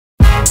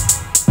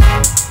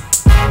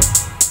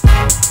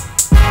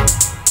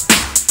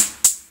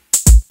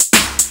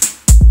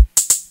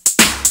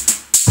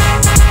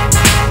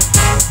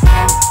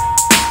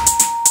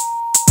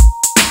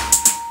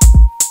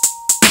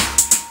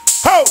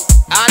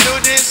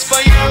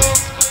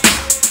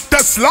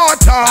the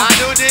slaughter. I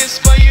do this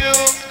for you.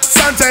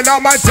 Sons and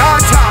all my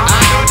daughter.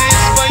 I do this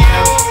for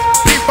you.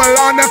 People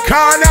on the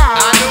corner.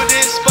 I do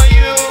this for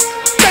you.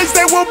 Days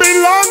they will be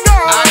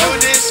longer. I do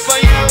this for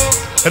you.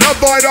 And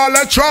avoid all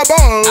the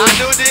trouble. I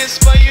do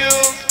this for you.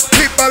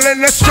 People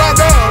in the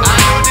struggle. I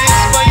do this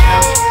for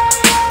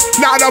you.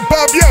 Not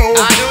above you.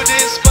 I do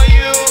this for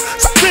you.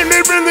 So I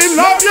really, really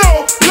love you,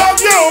 love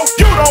you.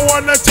 You don't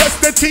wanna test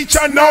the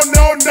teacher, no,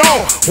 no, no.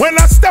 When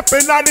I step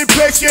in out the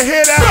place, you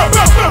hear that?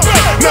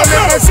 No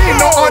limousine,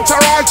 no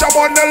entourage, I'm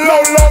on the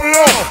low, low,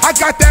 low. I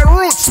got that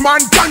roots, man,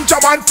 ganja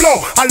man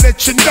flow. I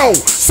let you know,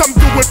 some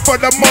do it for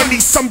the money,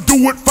 some do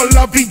it for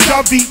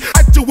lovey-dovey.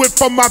 I do it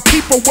for my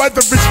people,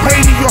 whether it's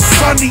rainy or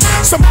sunny.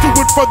 Some do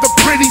it for the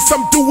pretty,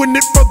 some doing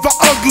it for the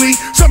ugly.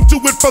 Some do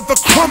it for the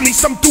crummy,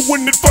 some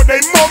doing it for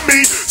their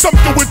mummy. Some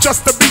do it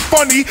just to be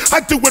funny.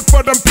 I do it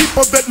for them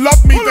people that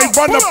love me, they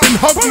run up and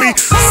hug me.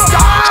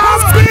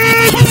 Stop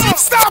me!